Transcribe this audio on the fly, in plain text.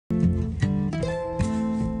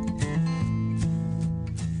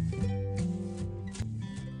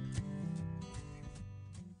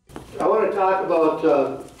I want to talk about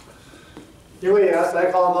UAS, I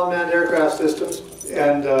call them unmanned aircraft systems,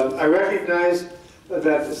 and I recognize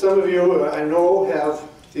that some of you I know have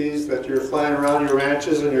these that you're flying around your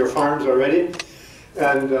ranches and your farms already,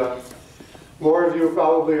 and more of you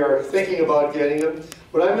probably are thinking about getting them.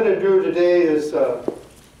 What I'm going to do today is,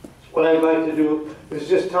 what I'd like to do is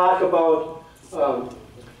just talk about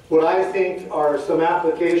what I think are some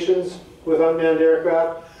applications with unmanned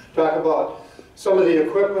aircraft, talk about some of the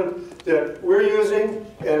equipment that we're using,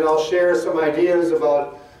 and I'll share some ideas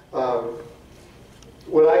about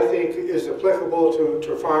what I think is applicable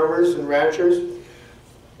to farmers and ranchers.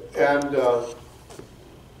 And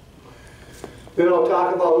then I'll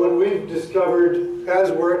talk about what we've discovered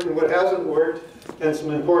has worked and what hasn't worked, and some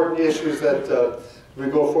important issues that we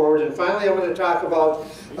go forward. And finally, I'm going to talk about,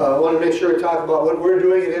 I want to make sure to talk about what we're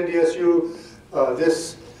doing at NDSU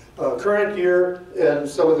this current year and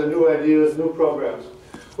some of the new ideas, new programs.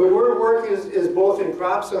 What we're working is both in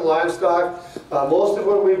crops and livestock. Most of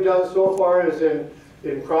what we've done so far is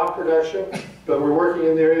in crop production, but we're working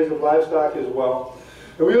in the areas of livestock as well.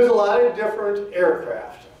 And we use a lot of different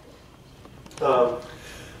aircraft. I'll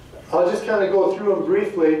just kind of go through them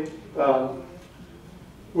briefly.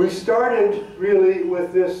 We started really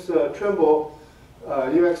with this Trimble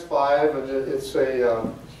UX5, and it's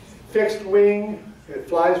a fixed wing. It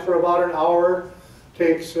flies for about an hour,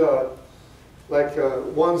 takes like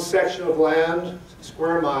one section of land,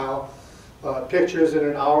 square mile, pictures in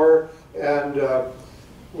an hour, and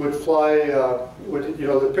would fly,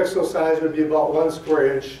 the pixel size would be about 1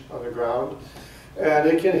 square inch on the ground. And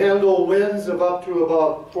it can handle winds of up to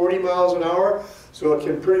about 40 miles an hour, so it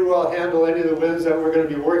can pretty well handle any of the winds that we're going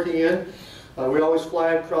to be working in. We always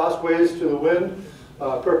fly it crossways to the wind,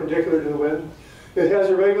 perpendicular to the wind. It has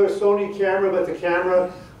a regular Sony camera, but the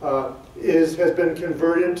camera has been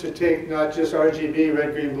converted to take not just RGB,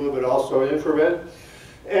 red, green, blue, but also infrared.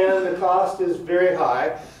 And the cost is very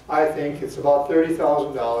high. I think it's about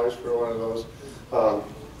 $30,000 for one of those.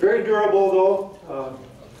 Very durable though.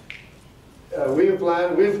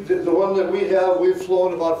 The one that we have, we've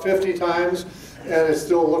flown about 50 times, and it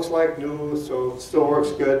still looks like new, so it still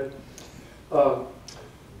works good.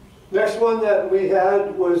 Next one that we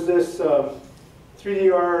had was this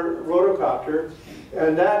 3DR rotocopter,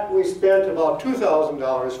 and that we spent about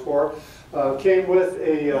 $2,000 for. Came with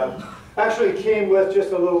a, actually came with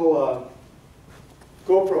just a little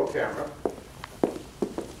GoPro camera.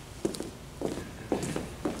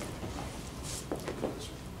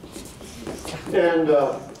 And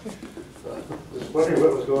just wondering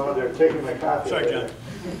what was going on there, taking my coffee. Sorry, John.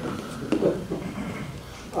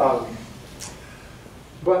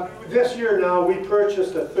 But this year now, we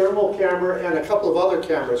purchased a thermal camera and a couple of other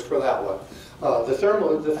cameras for that one. The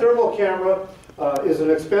thermal camera is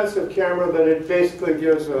an expensive camera, but it basically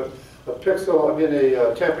gives a pixel,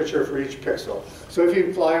 a temperature for each pixel. So if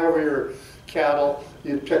you fly over your cattle,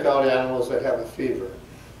 you'd pick out animals that have a fever.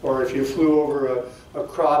 Or if you flew over a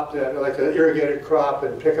crop, like an irrigated crop,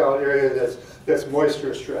 and pick out an area that's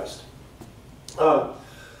moisture stressed.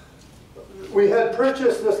 We had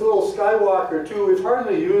purchased this little Skywalker too. We've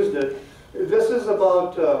hardly used it. This is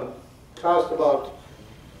about, cost about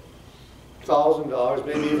 $1,000,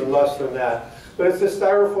 maybe even less than that. But it's a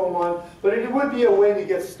styrofoam one. But it would be a way to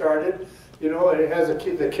get started. You know, and it has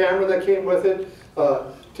the camera that came with it.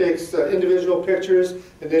 Takes individual pictures,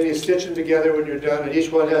 and then you stitch them together when you're done, and each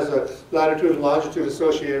one has a latitude and longitude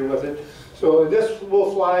associated with it. So this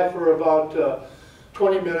will fly for about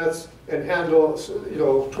 20 minutes and handle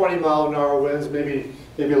 20-mile-an-hour winds, maybe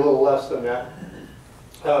a little less than that.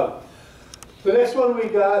 The next one we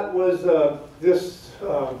got was this.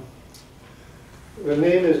 The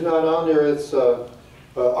name is not on there. It's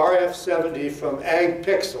RF70 from Ag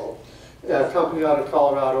Pixel, a company out of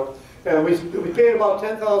Colorado. And we paid about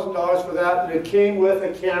 $10,000 for that, and it came with a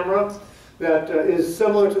camera that is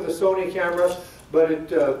similar to the Sony camera, but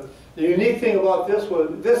the unique thing about this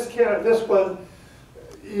one,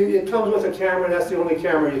 it comes with a camera, and that's the only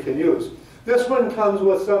camera you can use. This one comes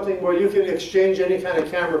with something where you can exchange any kind of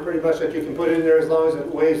camera pretty much that you can put in there as long as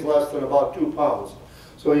it weighs less than about 2 pounds.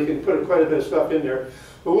 So you can put quite a bit of stuff in there.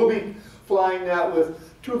 But we'll be flying that with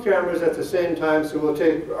 2 cameras at the same time, so we'll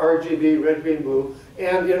take RGB, red, green, blue,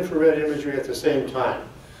 and infrared imagery at the same time.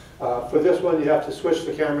 For this one, you have to switch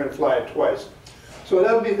the camera and fly it twice. So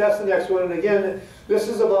that's the next one. And again, this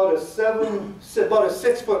is about a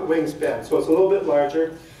 6-foot wingspan, so it's a little bit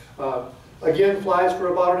larger. Again, flies for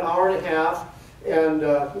about an hour and a half, and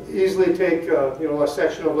easily take a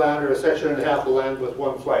section of land or a section and a half of land with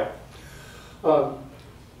one flight.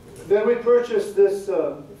 Then we purchased this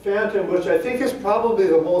Phantom, which I think is probably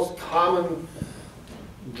the most common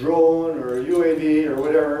drone or UAV or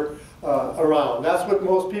whatever around. That's what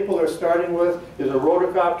most people are starting with, is a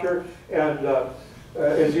rotocopter. And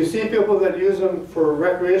as you see people that use them for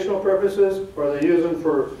recreational purposes, or they use them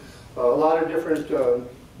for a lot of different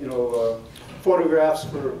photographs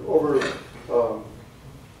for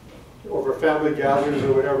over family gatherings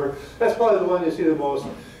or whatever. That's probably the one you see the most.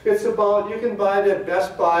 It's about, you can buy it at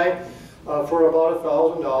Best Buy for about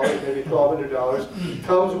 $1,000, maybe $1,200.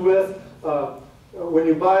 Comes with, when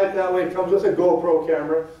you buy it that way, it comes with a GoPro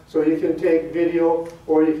camera, so you can take video,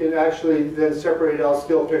 or you can actually then separate out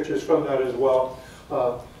still pictures from that as well.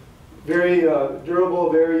 Very durable,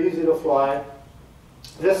 very easy to fly.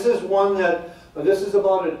 This is one that, this is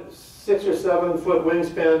about a 6 or 7 foot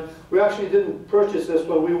wingspan. We actually didn't purchase this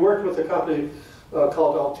one. We worked with a company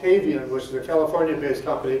called Altavian, which is a California-based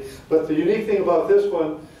company. But the unique thing about this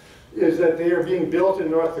one is that they are being built in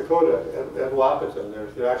North Dakota at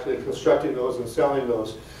Wahpeton. They're actually constructing those and selling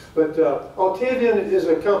those. But Altavian is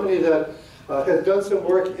a company that has done some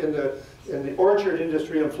work in the orchard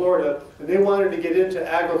industry in Florida, and they wanted to get into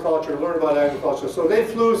agriculture, learn about agriculture. So they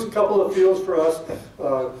flew a couple of fields for us,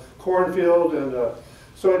 cornfield and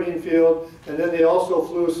soybean field, and then they also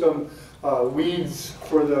flew some weeds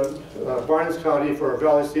for the Barnes County for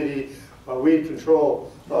Valley City weed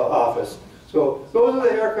control office. So those are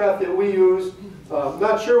the aircraft that we use.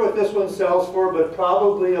 Not sure what this one sells for, but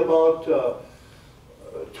probably about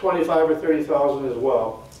 25 or 30,000 as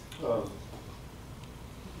well.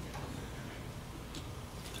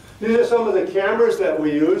 These are some of the cameras that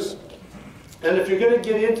we use. And if you're going to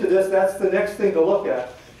get into this, that's the next thing to look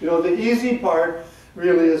at. You know, the easy part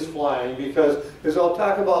really is flying, because, as I'll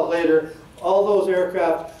talk about later, all those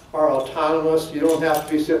aircraft are autonomous. You don't have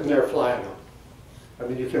to be sitting there flying them. I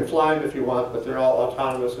mean, you can fly them if you want, but they're all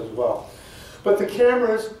autonomous as well. But the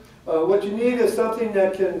cameras, what you need is something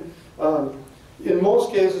that can, in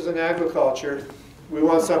most cases in agriculture, we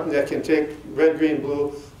want something that can take red, green,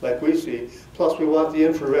 blue, like we see, plus we want the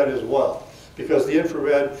infrared as well, because the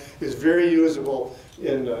infrared is very usable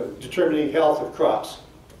in determining health of crops.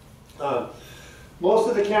 Most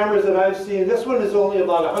of the cameras that I've seen, this one is only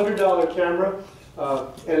about a $100 camera,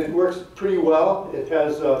 and it works pretty well. It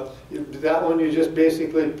has, that one you just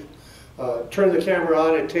basically turn the camera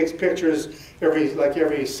on. It takes pictures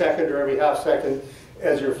every second or every half second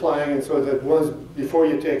as you're flying, and so the ones before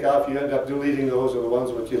you take off, you end up deleting those, or the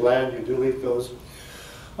ones when you land, you delete those.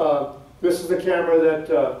 This is the camera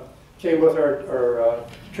that came with our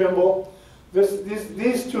Trimble.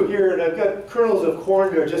 These two here, and I've got kernels of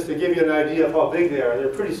corn there just to give you an idea of how big they are. They're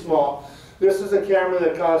pretty small. This is a camera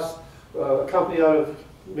that costs a company out of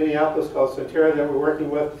Minneapolis called Centera that we're working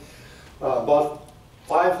with, about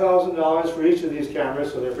 $5,000 for each of these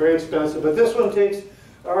cameras, so they're very expensive. But this one takes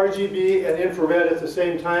RGB and infrared at the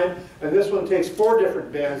same time, and this one takes 4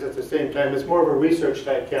 different bands at the same time. It's more of a research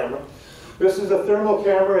type camera. This is a thermal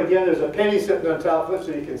camera. Again, there's a penny sitting on top of it,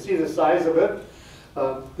 so you can see the size of it.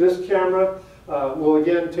 This camera will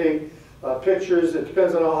again take pictures. It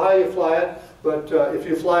depends on how high you fly it, but if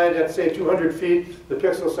you fly it at, say, 200 feet, the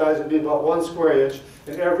pixel size would be about 1 square inch,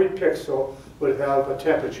 and every pixel would have a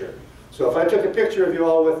temperature. So if I took a picture of you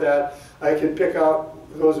all with that, I could pick out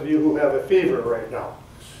those of you who have a fever right now.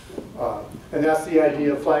 And that's the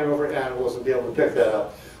idea of flying over animals and be able to pick that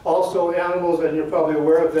up. Also animals, and you're probably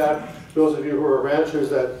aware of that, those of you who are ranchers,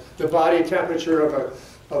 that the body temperature of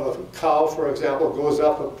a cow, for example, goes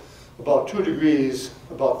up about 2 degrees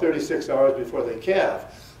about 36 hours before they calve.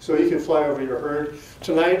 So you can fly over your herd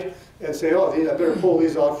tonight and say, oh, I better pull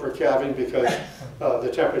these out for calving because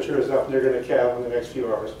the temperature is up and they're going to calve in the next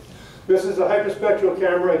few hours. This is a hyperspectral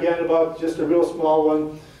camera, again, about just a real small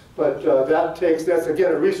one. But that's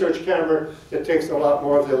again a research camera. It takes a lot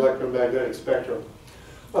more of the electromagnetic spectrum.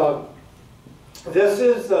 This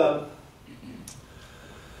is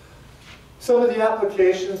some of the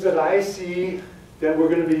applications that I see that we're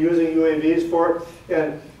going to be using UAVs for.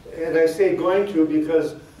 And I say going to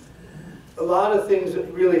because a lot of things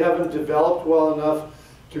that really haven't developed well enough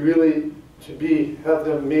to really have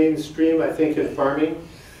them mainstream, I think, in farming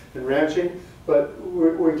and ranching. But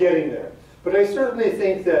we're getting there. But I certainly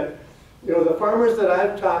think that, you know, the farmers that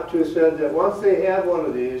I've talked to said that once they have one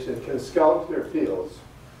of these and can scout their fields,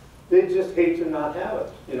 they just hate to not have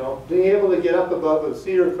it. You know, being able to get up above and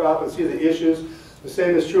see your crop and see the issues. The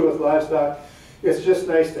same is true with livestock. It's just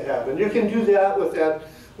nice to have, and you can do that with that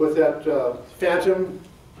Phantom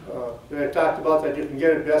that I talked about that you can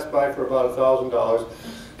get at Best Buy for about $1,000.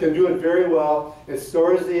 Can do it very well. It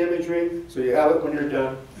stores the imagery, so you have it when you're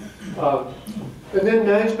done. And then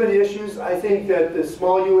management issues, I think that the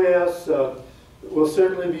small UAS will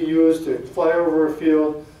certainly be used to fly over a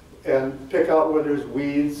field. and pick out where there's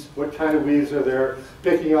weeds, what kind of weeds are there,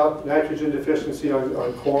 picking out nitrogen deficiency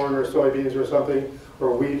on corn or soybeans or something,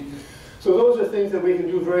 or wheat. So those are things that we can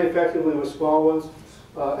do very effectively with small ones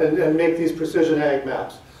and make these precision ag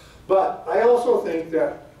maps. But I also think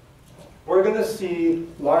that we're going to see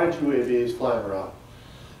large UAVs flying around.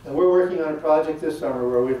 And we're working on a project this summer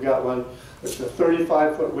where we've got one that's a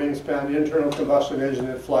 35-foot wingspan internal combustion engine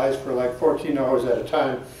that flies for like 14 hours at a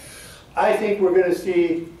time. I think we're going to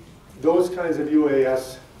see those kinds of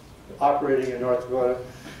UAS operating in North Dakota,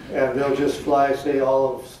 and they'll just fly, say,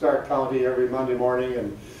 all of Stark County every Monday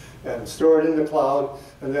morning and store it in the cloud,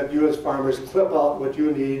 and let you as farmers clip out what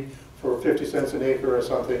you need for 50 cents an acre or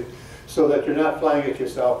something, so that you're not flying it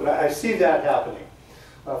yourself. But I see that happening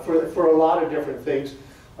for a lot of different things.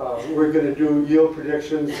 We're going to do yield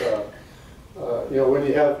predictions. You know, when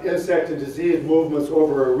you have insect and disease movements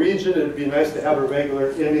over a region, it'd be nice to have a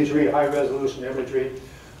regular imagery, high-resolution imagery,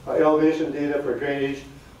 elevation data for drainage.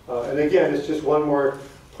 And again, it's just one more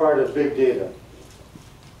part of big data.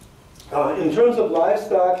 In terms of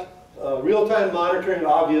livestock, real-time monitoring,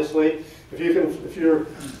 obviously, if you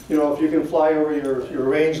can fly over your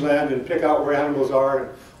rangeland and pick out where animals are, and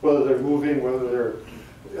whether they're moving, whether they're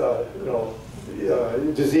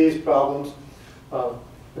disease problems,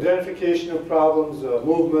 identification of problems,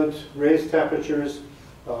 movement, raised temperatures.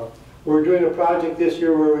 We're doing a project this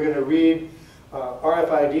year where we're going to read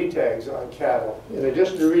RFID tags on cattle. In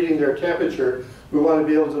addition to reading their temperature, we want to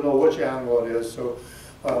be able to know which animal it is. So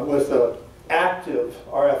with active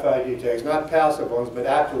RFID tags, not passive ones, but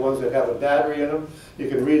active ones that have a battery in them, you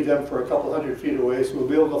can read them for a couple hundred feet away. So we'll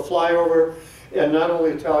be able to fly over and not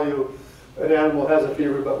only tell you an animal has a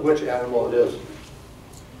fever, but which animal it is.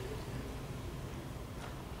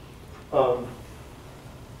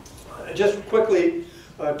 Just quickly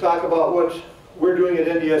talk about what we're doing at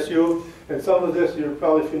NDSU, and some of this you're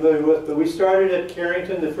probably familiar with, but we started at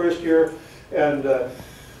Carrington the first year and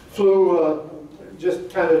flew just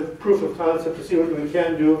kind of proof of concept to see what we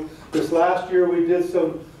can do. This last year we did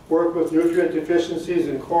some work with nutrient deficiencies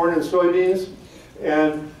in corn and soybeans,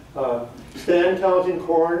 and stand counting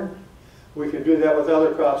corn. We can do that with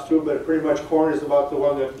other crops too, but pretty much corn is about the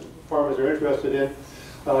one that farmers are interested in.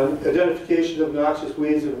 Identification of noxious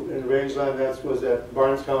weeds in rangeland, that was at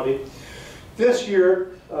Barnes County. This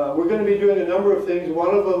year, we're going to be doing a number of things.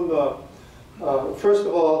 One of them, first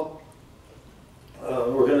of all,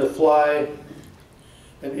 we're going to fly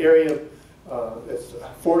an area that's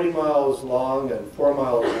 40 miles long and 4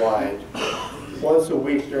 miles wide once a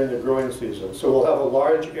week during the growing season. So we'll have a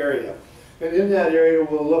large area. And in that area,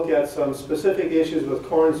 we'll look at some specific issues with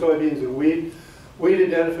corn, soybeans, and wheat, weed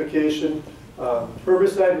identification,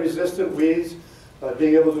 herbicide-resistant weeds,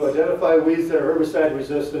 being able to identify weeds that are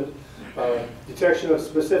herbicide-resistant, detection of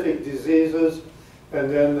specific diseases, and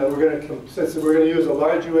then since we're going to use a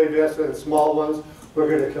large UAVs and small ones, we're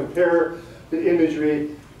going to compare the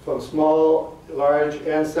imagery from small, large,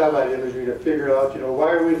 and satellite imagery to figure out,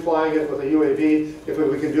 why are we flying it with a UAV if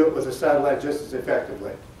we can do it with a satellite just as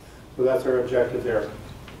effectively. So that's our objective there.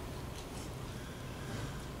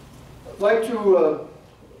 I'd like to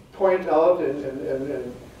point out,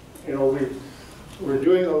 we're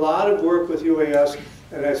doing a lot of work with UAS,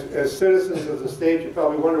 and as citizens of the state, you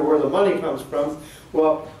probably wonder where the money comes from.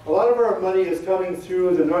 Well, a lot of our money is coming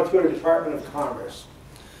through the North Dakota Department of Commerce.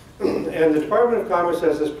 And the Department of Commerce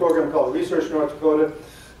has this program called Research North Dakota.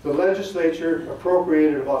 The legislature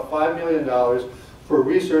appropriated about $5 million for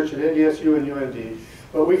research at NDSU and UND.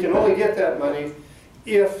 But we can only get that money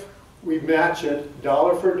if we match it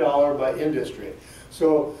dollar for dollar by industry.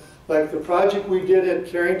 So, like the project we did at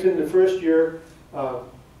Carrington the first year,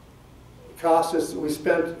 cost us, we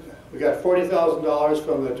got $40,000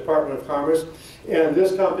 from the Department of Commerce, and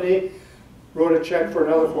this company wrote a check for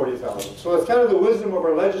another $40,000. So it's kind of the wisdom of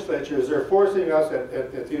our legislature is they're forcing us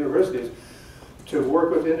at the universities to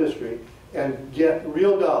work with industry and get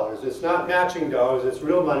real dollars. It's not matching dollars, it's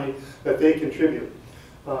real money that they contribute.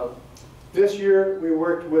 This year we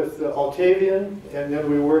worked with Altavian, and then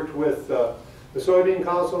we worked with the Soybean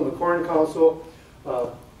Council and the Corn Council,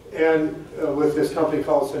 and with this company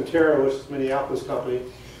called Centera, which is a Minneapolis company.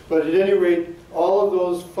 But at any rate, all of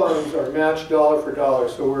those funds are matched dollar for dollar,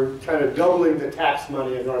 so we're kind of doubling the tax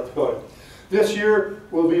money in North Dakota. This year,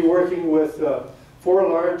 we'll be working with a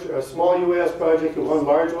small UAS project and one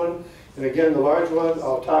large one. And again, the large one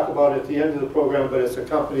I'll talk about at the end of the program, but it's a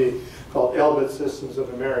company called Elbit Systems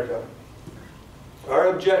of America. Our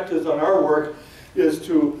objectives on our work is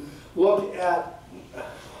to look at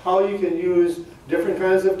how you can use different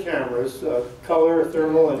kinds of cameras, color,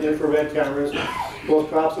 thermal, and infrared cameras, both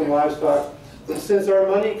crops and livestock. Since our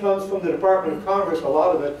money comes from the Department of Commerce, a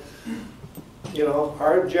lot of it, you know,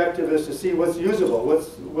 our objective is to see what's usable.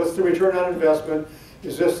 What's the return on investment?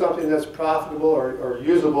 Is this something that's profitable or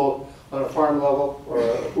usable on a farm level, or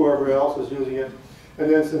whoever else is using it? And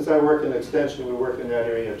then since I work in extension, we work in that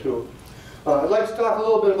area too. I'd like to talk a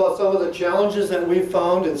little bit about some of the challenges that we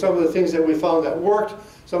found and some of the things that we found that worked,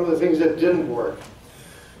 some of the things that didn't work.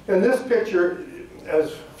 In this picture,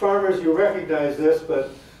 as farmers, you recognize this, but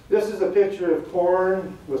this is a picture of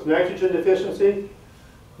corn with nitrogen deficiency.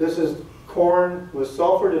 This is corn with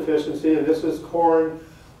sulfur deficiency, and this is corn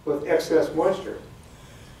with excess moisture.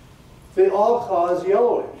 They all cause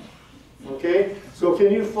yellowing, okay? So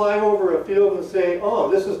can you fly over a field and say, oh,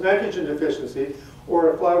 this is nitrogen deficiency,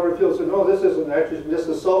 or fly over a field and say, no, this isn't nitrogen, this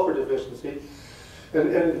is sulfur deficiency.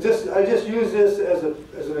 And I just use this as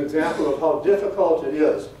an example of how difficult it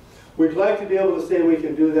is. We'd like to be able to say we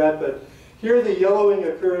can do that, but here the yellowing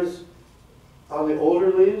occurs on the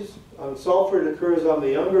older leaves, on sulfur it occurs on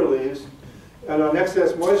the younger leaves, and on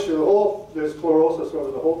excess moisture, there's chlorosis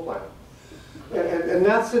over the whole plant. And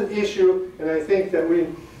that's an issue, and I think that we,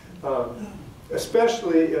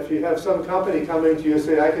 especially if you have some company coming to you and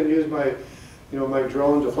say, I can use my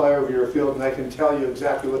drone to fly over your field and I can tell you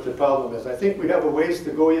exactly what the problem is. I think we have a ways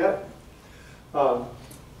to go yet.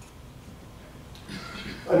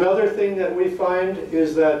 Another thing that we find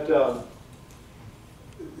is that,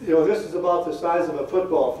 this is about the size of a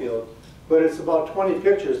football field, but it's about 20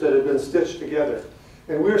 pictures that have been stitched together.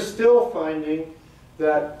 And we're still finding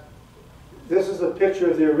that this is a picture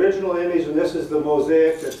of the original image and this is the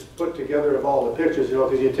mosaic that's put together of all the pictures,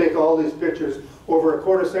 because you take all these pictures over a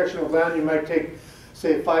quarter section of land, you might take,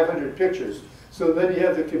 say, 500 pictures. So then you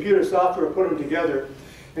have the computer software put them together,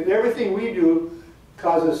 and everything we do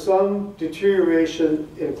causes some deterioration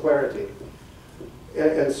in clarity.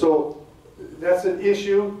 And so that's an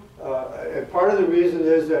issue, and part of the reason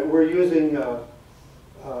is that we're using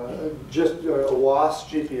just a WAS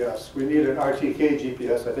GPS. We need an RTK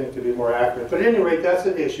GPS, I think, to be more accurate. But at any rate, that's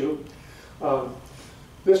an issue.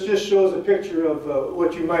 This just shows a picture of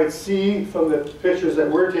what you might see from the pictures that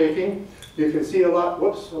we're taking. You can see a lot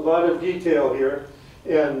of detail here,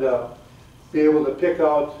 and be able to pick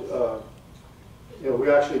out, we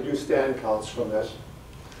actually do stand counts from this.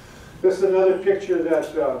 This is another picture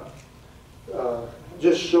that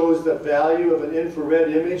just shows the value of an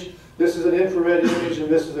infrared image. This is an infrared image and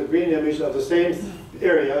this is a green image of the same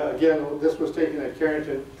area. Again, this was taken at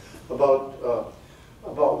Carrington, about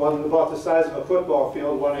the size of a football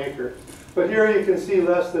field, 1 acre. But here you can see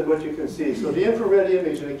less than what you can see. So the infrared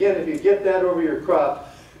image, and again, if you get that over your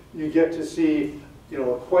crop, you get to see,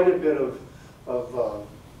 quite a bit of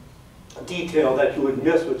detail that you would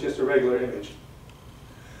miss with just a regular image.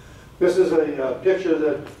 This is a picture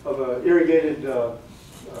of an irrigated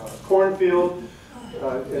cornfield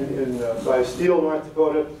by Steele, North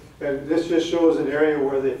Dakota, and this just shows an area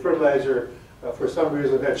where the fertilizer, for some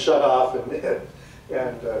reason, had shut off, and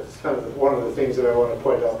it's kind of one of the things that I want to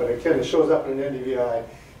point out. But again, it shows up in an NDVI.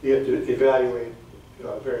 You have to evaluate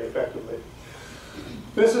very effectively.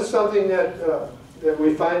 This is something that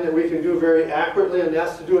we find that we can do very accurately, and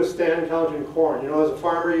that's to do a stand count in corn. As a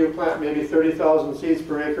farmer, you plant maybe 30,000 seeds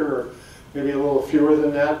per acre, or maybe a little fewer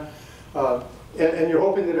than that. And you're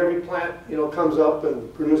hoping that every plant, comes up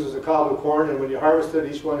and produces a cob of corn, and when you harvest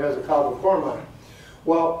it, each one has a cob of corn on it.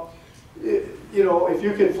 Well, if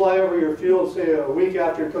you can fly over your field, say a week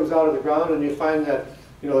after it comes out of the ground, and you find that,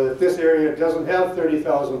 that this area doesn't have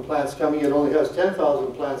 30,000 plants coming, it only has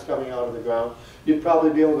 10,000 plants coming out of the ground, you'd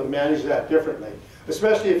probably be able to manage that differently.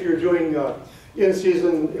 Especially if you're doing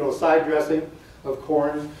in-season, side dressing of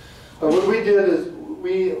corn. What we did is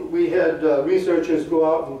we had researchers go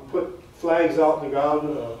out and put flags out in the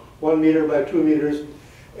ground, 1 meter by 2 meters,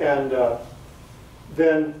 and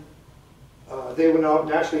then they went out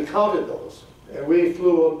and actually counted those. And we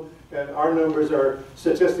flew them, and our numbers are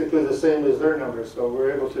statistically the same as their numbers, so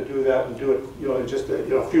we're able to do that and do it in just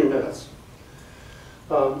a few minutes.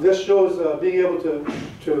 This shows being able to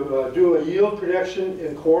do a yield projection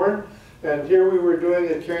in corn, and here we were doing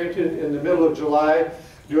at Carrington in the middle of July,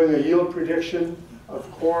 doing a yield prediction of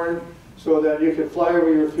corn, so that you could fly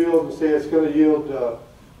over your field and say it's going to yield,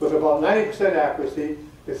 with about 90% accuracy,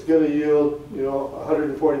 it's going to yield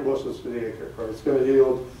 140 bushels to the acre, or it's going to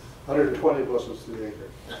yield 120 bushels to the acre.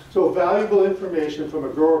 So valuable information from a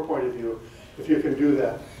grower point of view, if you can do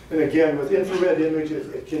that. And again, with infrared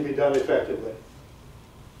images, it can be done effectively.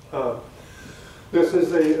 This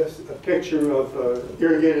is a picture of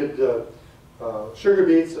irrigated sugar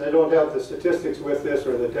beets. I don't have the statistics with this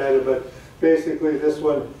or the data, but basically this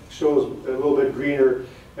one shows a little bit greener,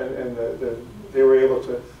 and they were able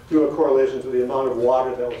to do a correlation to the amount of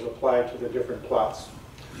water that was applied to the different plots.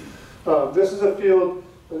 This is a field,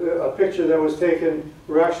 a picture that was taken.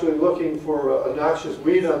 We're actually looking for a noxious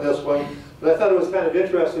weed on this one, but I thought it was kind of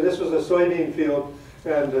interesting. This was a soybean field,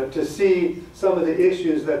 and to see some of the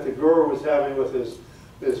issues that the grower was having with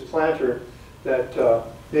his planter, that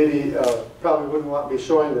maybe probably wouldn't want me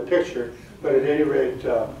showing the picture, but at any rate,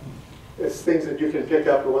 it's things that you can pick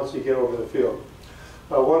up once you get over the field.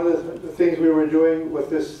 One of the things we were doing with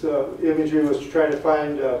this imagery was to try to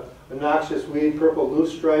find a noxious weed, purple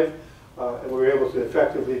loosestrife, and we were able to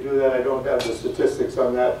effectively do that. I don't have the statistics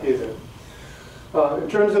on that either. In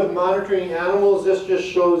terms of monitoring animals, this just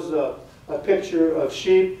shows a picture of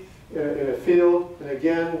sheep in a field, and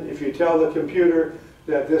again, if you tell the computer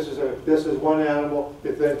that this is one animal,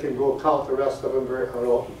 it then can go count the rest of them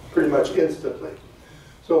pretty much instantly.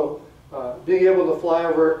 So being able to fly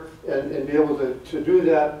over and be able to do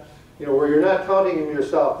that, where you're not counting them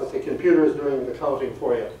yourself, but the computer is doing the counting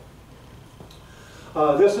for you.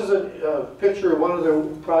 This is a picture of one of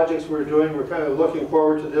the projects we're doing. We're kind of looking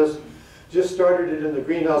forward to this. Just started it in the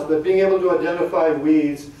greenhouse, but being able to identify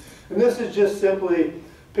weeds. And this is just simply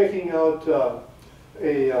picking out a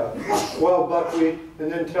wild buckwheat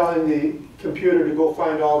and then telling the computer to go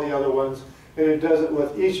find all the other ones. And it does it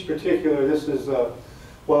with each particular. This is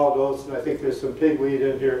wild oats, and I think there's some pigweed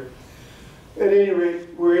in here. At any rate,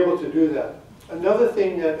 we're able to do that. Another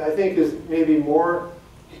thing that I think is maybe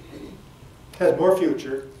has more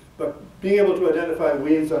future, but being able to identify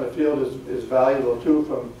weeds on a field is valuable too,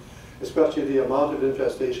 from especially the amount of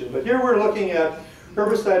infestation. But here we're looking at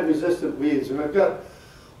herbicide-resistant weeds, and I've got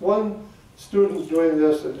one student doing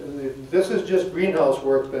this, and this is just greenhouse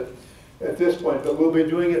work at this point, but we'll be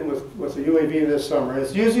doing it with the UAV this summer.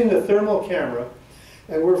 It's using the thermal camera,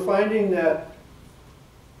 and we're finding that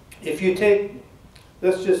if you take,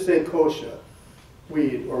 let's just say kochia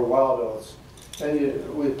weed or wild oats,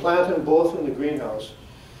 and we plant them both in the greenhouse,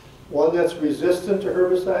 one that's resistant to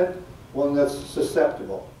herbicide, one that's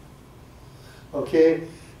susceptible. Okay,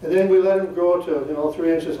 and then we let them grow to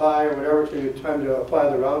 3 inches high or whatever till time to apply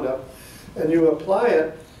the Roundup, and you apply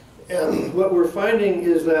it, and what we're finding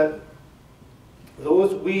is that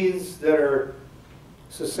those weeds that are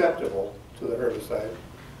susceptible to the herbicide,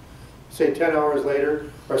 say 10 hours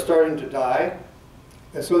later, are starting to die,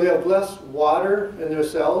 and so they have less water in their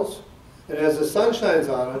cells, and as the sun shines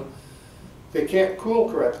on them, they can't cool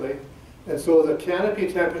correctly, and so the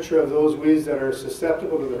canopy temperature of those weeds that are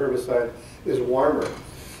susceptible to the herbicide is warmer.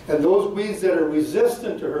 And those weeds that are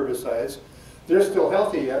resistant to herbicides, they're still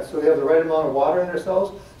healthy yet, so they have the right amount of water in their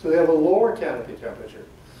cells, so they have a lower canopy temperature.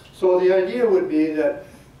 So the idea would be that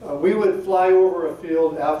we would fly over a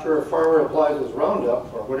field after a farmer applies his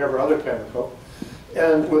Roundup or whatever other chemical,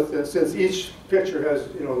 and since each picture has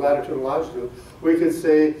latitude and longitude, we could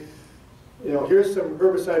say, here's some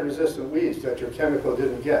herbicide-resistant weeds that your chemical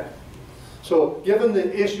didn't get. So given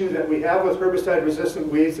the issue that we have with herbicide-resistant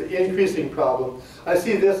weeds, the increasing problem, I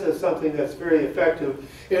see this as something that's very effective.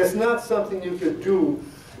 And it's not something you could do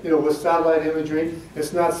with satellite imagery.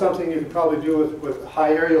 It's not something you could probably do with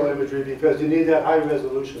high aerial imagery because you need that high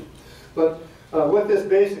resolution. But what this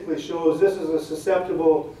basically shows, this is a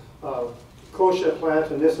susceptible kochia plant,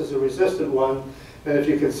 and this is a resistant one. And if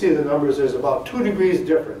you can see the numbers, there's about 2 degrees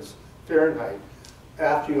difference Fahrenheit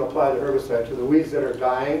after you apply the herbicide to the weeds that are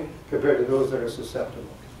dying compared to those that are susceptible.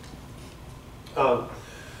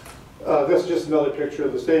 This is just another picture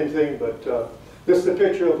of the same thing, but this is a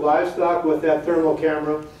picture of livestock with that thermal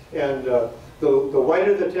camera, and the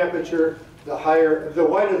whiter the temperature, the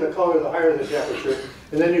whiter the color, the higher the temperature,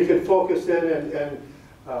 and then you can focus in and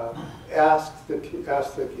have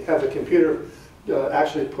the computer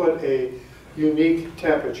actually put a unique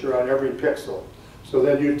temperature on every pixel. So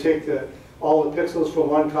then you take all the pixels from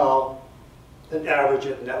one cow and average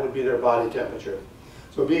it, and that would be their body temperature.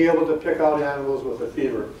 So being able to pick out animals with a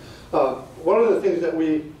fever. One of the things that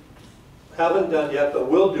we haven't done yet, but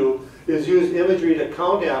will do, is use imagery to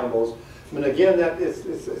count animals. And again,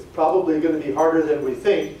 it's probably going to be harder than we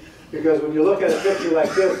think, because when you look at a picture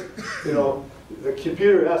like this, the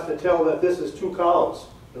computer has to tell that this is 2 cows,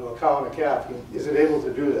 a cow and a calf. Is it able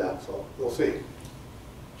to do that? So we'll see.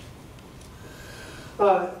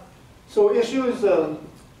 So issues,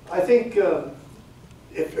 I think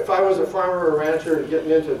if I was a farmer or rancher getting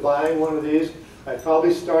into buying one of these, I'd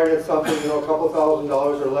probably start at something, a couple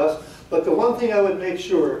 $1,000s or less. But the one thing I would make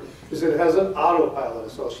sure is that it has an autopilot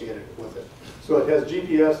associated with it. So it has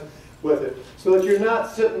GPS with it, so that you're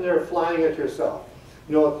not sitting there flying it yourself.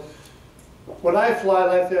 When I fly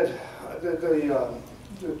like that,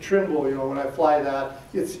 the Trimble, when I fly that,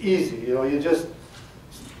 it's easy. You just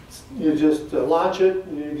you just launch it,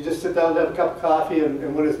 and you just sit down and have a cup of coffee,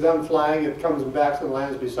 and when it's done flying, it comes back and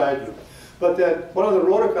lands beside you. But that one of the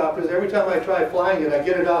rotocopters, every time I try flying it, I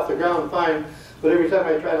get it off the ground fine, but every time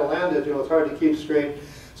I try to land it, it's hard to keep straight.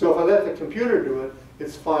 So if I let the computer do it,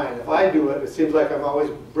 it's fine. If I do it, it seems like I'm always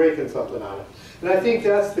breaking something on it. And I think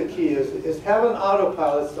that's the key, is have an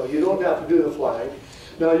autopilot so you don't have to do the flying.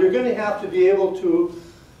 Now you're going to have to be able to,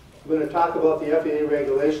 I'm going to talk about the FAA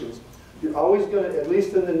regulations. You're always going to, at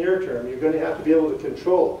least in the near term, you're going to have to be able to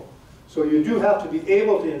control them. So you do have to be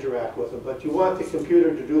able to interact with them, but you want the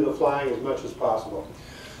computer to do the flying as much as possible.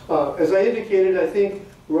 As I indicated, I think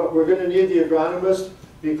we're going to need the agronomist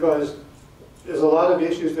because there's a lot of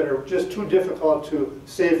issues that are just too difficult to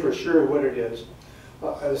say for sure what it is.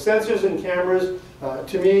 The sensors and cameras,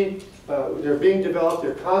 to me, they're being developed,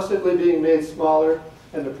 they're constantly being made smaller,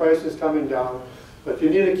 and the price is coming down. But you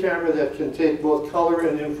need a camera that can take both color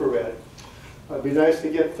and infrared. It'd be nice to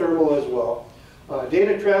get thermal as well.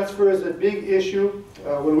 Data transfer is a big issue.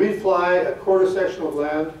 When we fly a quarter section of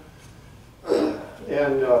land,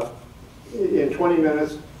 and in 20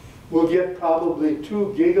 minutes, we'll get probably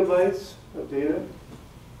 2 gigabytes of data.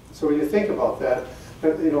 So when you think about that, for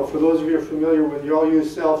those of you who are familiar with, you all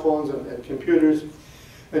use cell phones and computers,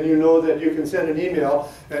 and you know that you can send an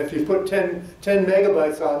email, and if you put 10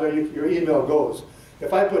 megabytes on there, your email goes.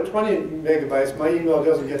 If I put 20 megabytes, my email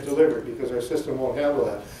doesn't get delivered because our system won't handle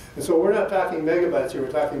that. And so we're not talking megabytes here,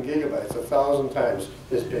 we're talking gigabytes, 1,000 times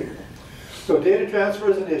this big. So data transfer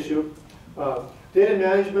is an issue. Data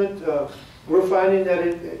management, we're finding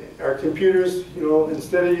that our computers,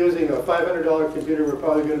 instead of using a $500 computer, we're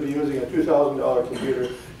probably going to be using a $2,000 computer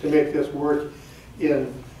to make this work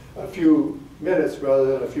in a few minutes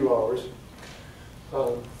rather than a few hours.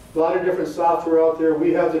 A lot of different software out there.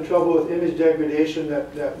 We have the trouble with image degradation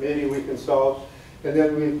that maybe we can solve. And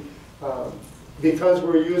then because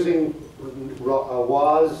we're using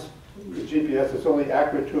WAS GPS, it's only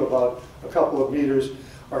accurate to about a couple of meters.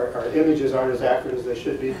 Our images aren't as accurate as they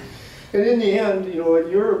should be. And in the end,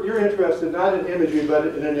 you're interested not in imagery, but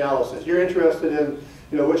in analysis. You're interested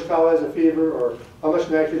in, which cow has a fever, or how much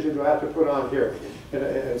nitrogen do I have to put on here.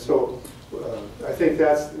 And so I think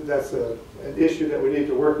that's an issue that we need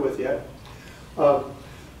to work with yet.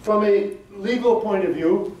 From a legal point of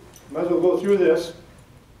view, might as well go through this.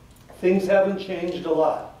 Things haven't changed a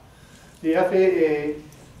lot. The FAA,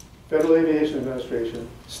 Federal Aviation Administration,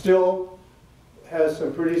 still has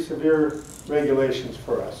some pretty severe regulations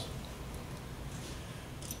for us.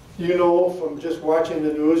 You know from just watching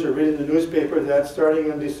the news or reading the newspaper that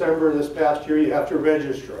starting in December this past year, you have to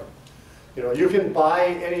register them. You can buy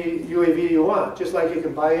any UAV you want, just like you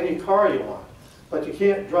can buy any car you want. But you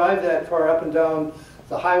can't drive that car up and down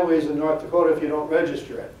the highways in North Dakota if you don't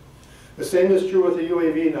register it. The same is true with the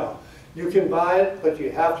UAV now. You can buy it, but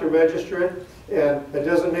you have to register it, and it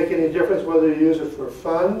doesn't make any difference whether you use it for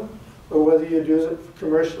fun or whether you use it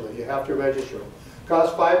commercially. You have to register it. It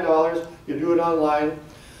costs $5. You do it online.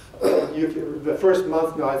 The first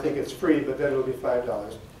month, now I think it's free, but then it'll be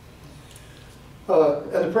 $5.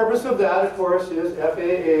 And the purpose of that, of course, is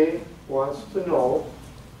FAA wants to know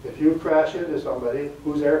if you crash into somebody,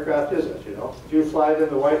 whose aircraft is it, If you fly it in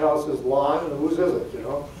the White House's lawn, whose is it,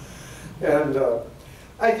 And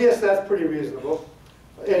I guess that's pretty reasonable.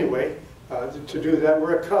 Anyway, to do that,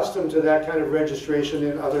 we're accustomed to that kind of registration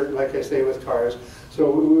in other, like I say, with cars.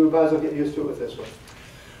 So we might as well get used to it with this one.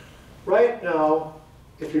 Right now,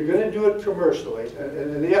 if you're going to do it commercially,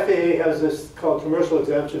 and the FAA has this called commercial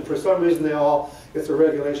exemption. For some reason, it's a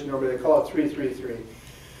regulation number. They call it 333.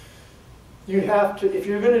 You have to, if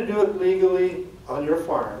you're going to do it legally on your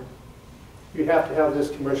farm, you have to have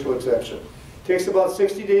this commercial exemption. It takes about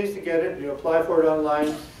 60 days to get it. You apply for it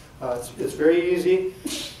online. It's very easy,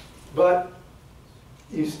 but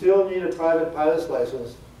you still need a private pilot's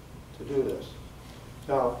license to do this.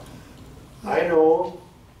 Now, I know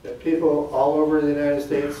that people all over the United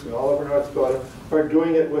States and all over North Dakota are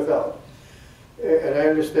doing it without. And I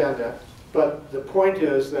understand that. But the point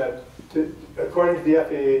is that, according to the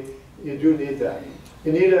FAA, you do need that.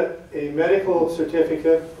 You need a medical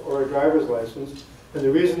certificate or a driver's license. And the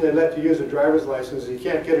reason they let you use a driver's license is you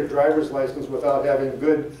can't get a driver's license without having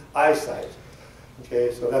good eyesight.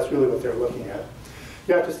 Okay, so that's really what they're looking at.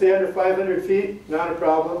 You have to stay under 500 feet, not a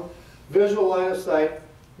problem. Visual line of sight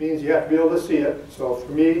means you have to be able to see it. So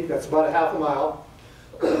for me, that's about a half a mile.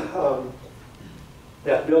 You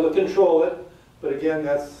have to be able to control it. But again,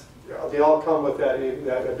 they all come with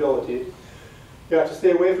that ability. You have to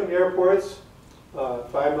stay away from airports,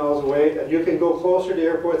 5 miles away. And you can go closer to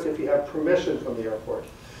airports if you have permission from the airport.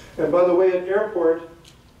 And by the way, an airport,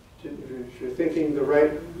 if you're thinking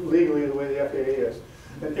legally the way the FAA is,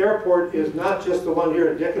 An airport is not just the one here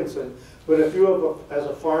at Dickinson, but if you, as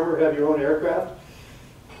a farmer, have your own aircraft,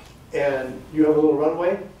 and you have a little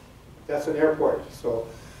runway, that's an airport. So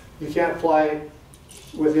you can't fly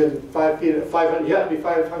within 5 feet, 500, you have to be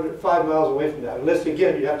 5 miles away from that. Unless,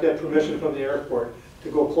 again, you have to have permission from the airport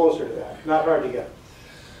to go closer to that. Not hard to get.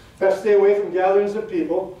 You have to stay away from gatherings of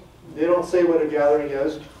people. They don't say what a gathering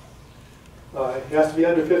is. It has to be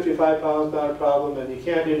under 55 pounds, not a problem, and you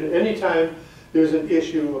can't, anytime there's an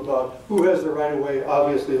issue about who has the right of way,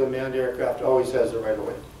 obviously the manned aircraft always has the right of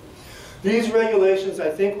way. These regulations, I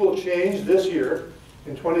think, will change this year.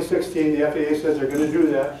 In 2016, the FAA says they're going to do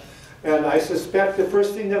that. And I suspect the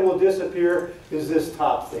first thing that will disappear is this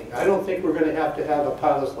top thing. I don't think we're going to have a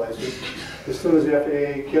pilot's license as soon as the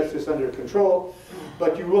FAA gets this under control.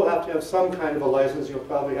 But you will have to have some kind of a license. You'll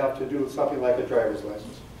probably have to do something like a driver's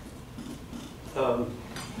license.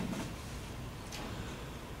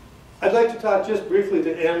 I'd like to talk just briefly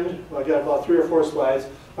to end, I've got about 3 or 4 slides,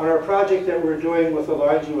 on our project that we're doing with the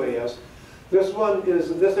large UAS. This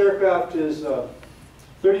aircraft is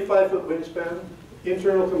 35-foot wingspan,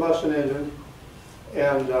 internal combustion engine,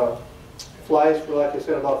 and flies for, like I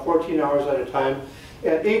said, about 14 hours at a time.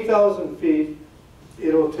 At 8,000 feet,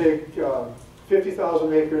 it'll take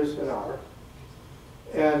 50,000 acres an hour,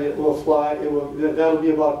 and it will fly. That'll be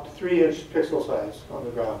about 3-inch pixel size on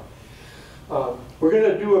the ground. We're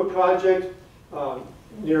going to do a project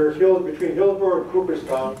between Hillsboro and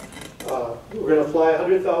Cooperstown. We're going to fly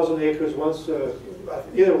 100,000 acres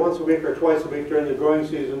either once a week or twice a week during the growing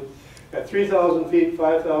season at 3,000 feet,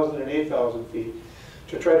 5,000, and 8,000 feet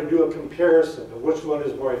to try to do a comparison of which one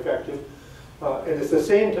is more effective. And at the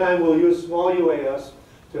same time, we'll use small UAS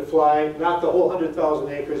to fly not the whole 100,000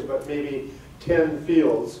 acres, but maybe 10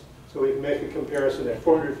 fields, so we can make a comparison at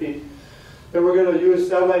 400 feet. Then we're going to use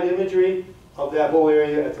satellite imagery of that whole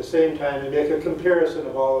area at the same time and make a comparison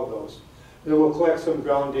of all of those. Then we'll collect some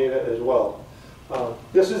ground data as well.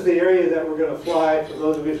 This is the area that we're going to fly. For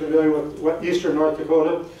those of you familiar with eastern North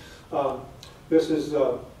Dakota, this is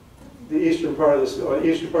the eastern part of the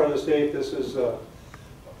state. This is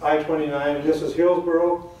I-29, and this is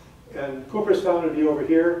Hillsboro, and Cooperstown would be over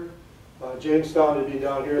here. Jamestown would be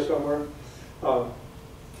down here somewhere.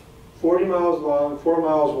 40 miles long, 4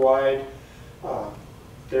 miles wide.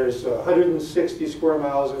 There's 160 square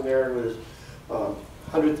miles in there, and there's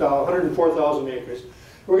 104,000 acres.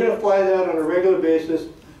 We're going to fly that on a regular basis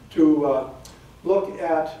to look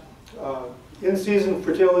at in-season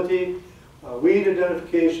fertility, weed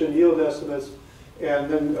identification, yield estimates, and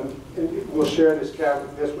then we'll share this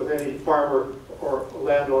with any farmer or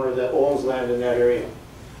landowner that owns land in that area.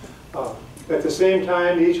 At the same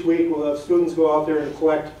time, each week we'll have students go out there and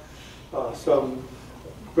collect some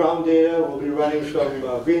ground data. We'll be running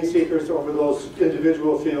some green seekers over those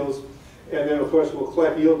individual fields. And then, of course, we'll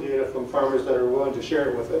collect yield data from farmers that are willing to share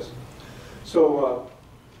it with us. So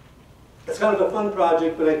it's kind of a fun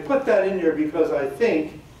project, but I put that in here because I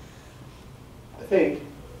think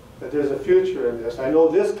that there's a future in this. I know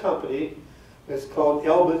this company, it's called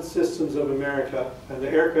Elbit Systems of America, and the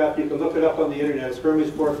aircraft, you can look it up on the internet, it's Hermes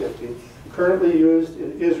 450, currently used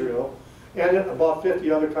in Israel and in about 50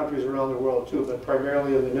 other countries around the world too, but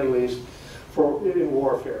primarily in the Middle East in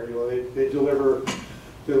warfare. You know, they deliver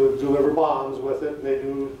bombs with it, and they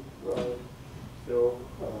do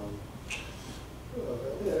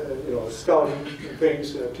scouting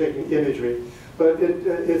things, taking imagery. But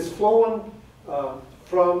it's flown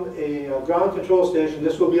from a ground control station.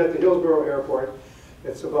 This will be at the Hillsboro Airport.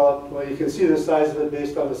 It's about, well, you can see the size of it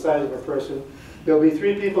based on the size of a person. There'll be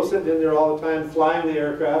 3 people sitting in there all the time flying the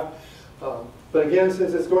aircraft. But again,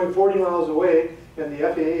 since it's going 40 miles away and the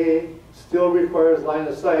FAA still requires line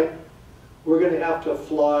of sight, we're going to have to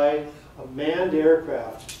fly a manned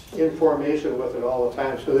aircraft in formation with it all the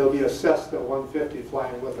time. So there'll be a Cessna 150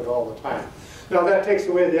 flying with it all the time. Now that takes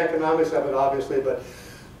away the economics of it, obviously, but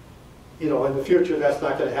in the future that's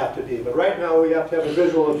not going to have to be. But right now we have to have a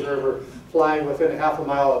visual observer flying within half a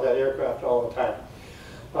mile of that aircraft all the time.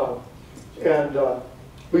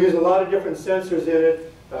 We use a lot of different sensors in it.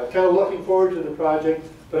 Kind of looking forward to the project,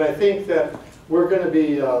 but I think that we're going to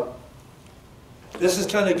be, this is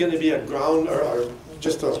kind of going to be a ground, or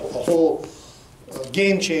just a whole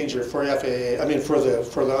game changer for FAA, for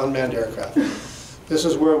the unmanned aircraft. This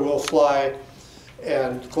is where we'll fly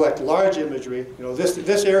and collect large imagery.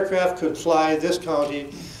 This aircraft could fly this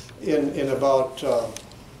county in about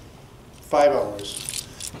 5 hours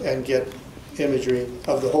and get imagery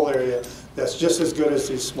of the whole area that's just as good as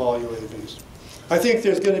these small UAVs. I think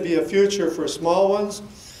there's going to be a future for small ones.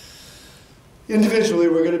 Individually,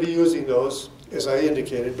 we're going to be using those. as I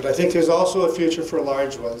indicated, but I think there's also a future for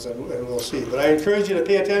large ones, and we'll see. But I encourage you to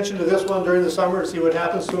pay attention to this one during the summer and see what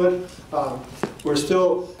happens to it. We're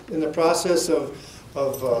still in the process of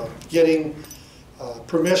getting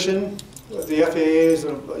permission. The FAA is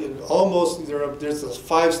almost, there's a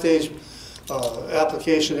 5-stage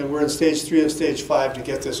application, and we're in stage 3 of stage 5 to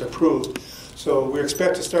get this approved. So we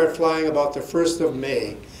expect to start flying about the 1st of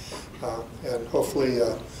May, and hopefully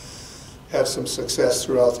have some success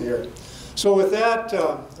throughout the year. So with that, I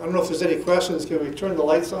don't know if there's any questions. Can we turn the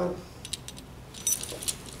lights on?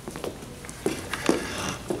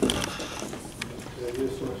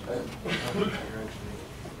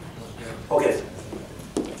 Okay.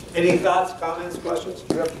 Any thoughts, comments, questions?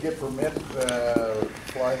 Do you have to get permit to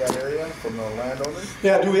fly that area from the landowners?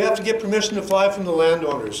 Yeah, do we have to get permission to fly from the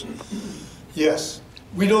landowners? Yes.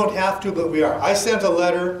 We don't have to, but we are. I sent a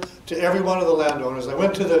letter to every one of the landowners. I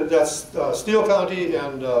went to that's Steele County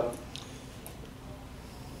and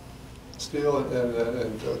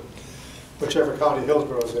whichever county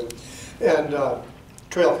Hillsborough is in, and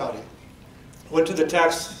Trail County. Went to the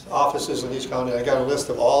tax offices in each county. I got a list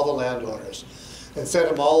of all the landowners and sent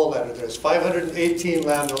them all a letter. There's 518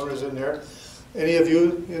 landowners in there. Any of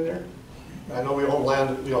you in there? I know we own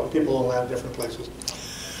land, people own land in different places.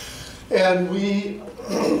 And we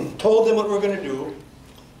told them what we're going to do.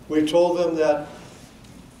 We told them that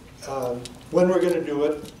when we're going to do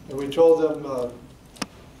it, and we told them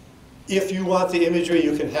if you want the imagery,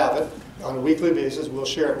 you can have it on a weekly basis. We'll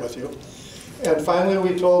share it with you. And finally,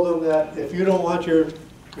 we told them that if you don't want your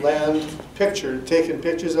land taken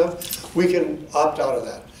pictures of, we can opt out of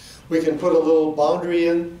that. We can put a little boundary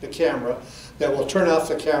in the camera that will turn off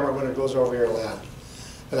the camera when it goes over your land.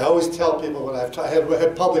 And I always tell people when I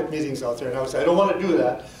had public meetings out there, and I would say, I don't want to do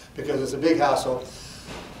that because it's a big hassle.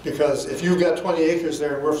 Because if you've got 20 acres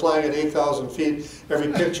there and we're flying at 8,000 feet,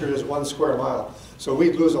 every picture is 1 square mile. So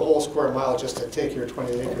we'd lose a whole square mile just to take your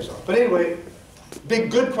 20 acres off. But anyway,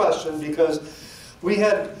 good question, because we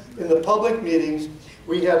had, in the public meetings,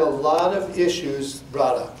 we had a lot of issues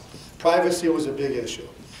brought up. Privacy was a big issue.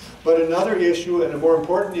 But another issue, and a more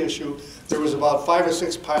important issue, there was about 5 or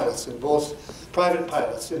 6 pilots in both, private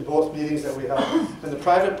pilots in both meetings that we had. And the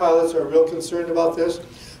private pilots are real concerned about this.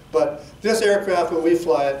 But this aircraft, when we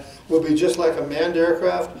fly it, will be just like a manned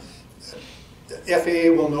aircraft.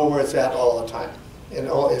 FAA will know where it's at all the time. And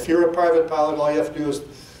if you're a private pilot, all you have to do is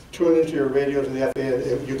tune into your radio to the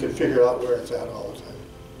FAA, and you can figure out where it's at all the time.